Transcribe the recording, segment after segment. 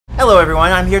Hello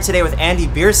everyone, I'm here today with Andy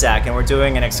BIERSACK and we're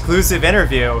doing an exclusive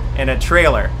interview in a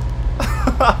trailer.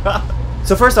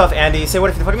 So first off, Andy, say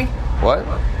what if you fuck me? What?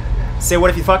 Say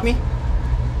what if you fuck me?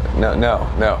 No.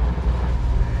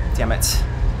 Damn it.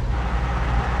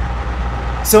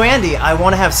 So Andy, I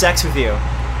want to have sex with you.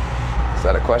 Is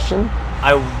that a question?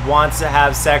 I want to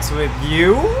have sex with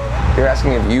you? You're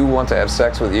asking if you want to have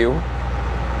sex with you?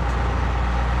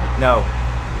 No.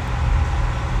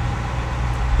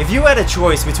 If you had a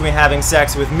choice between having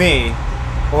sex with me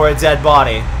or a dead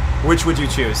body, which would you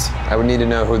choose? I would need to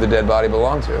know who the dead body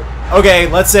belonged to. Okay,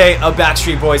 let's say a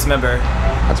Backstreet Boys member.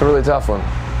 That's a really tough one.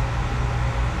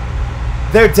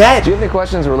 They're dead. Do you have any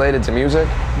questions related to music?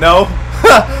 No.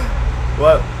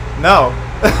 What? No.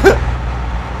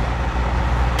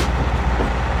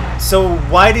 So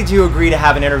why did you agree to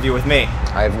have an interview with me?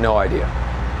 I have no idea.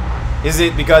 Is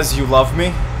it because you love me?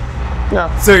 No.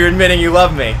 So you're admitting you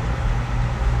love me?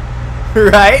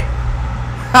 Right?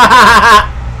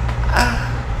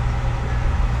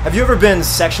 Have you ever been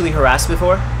sexually harassed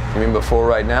before? You mean before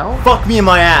right now? Fuck me in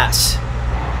my ass.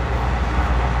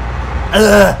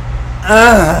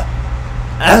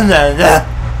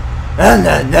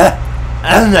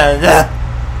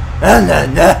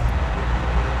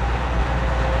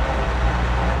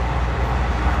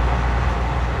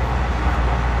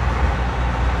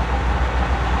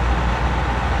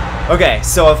 Okay,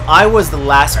 so if I was the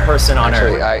last person on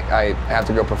Actually, Earth... I have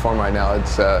to go perform right now.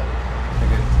 It's,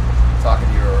 talking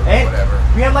to you or Hey, whatever.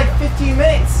 we have like 15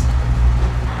 minutes.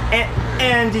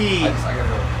 Andy. I gotta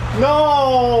go.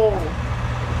 No!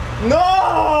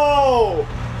 No!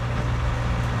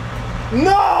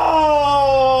 No!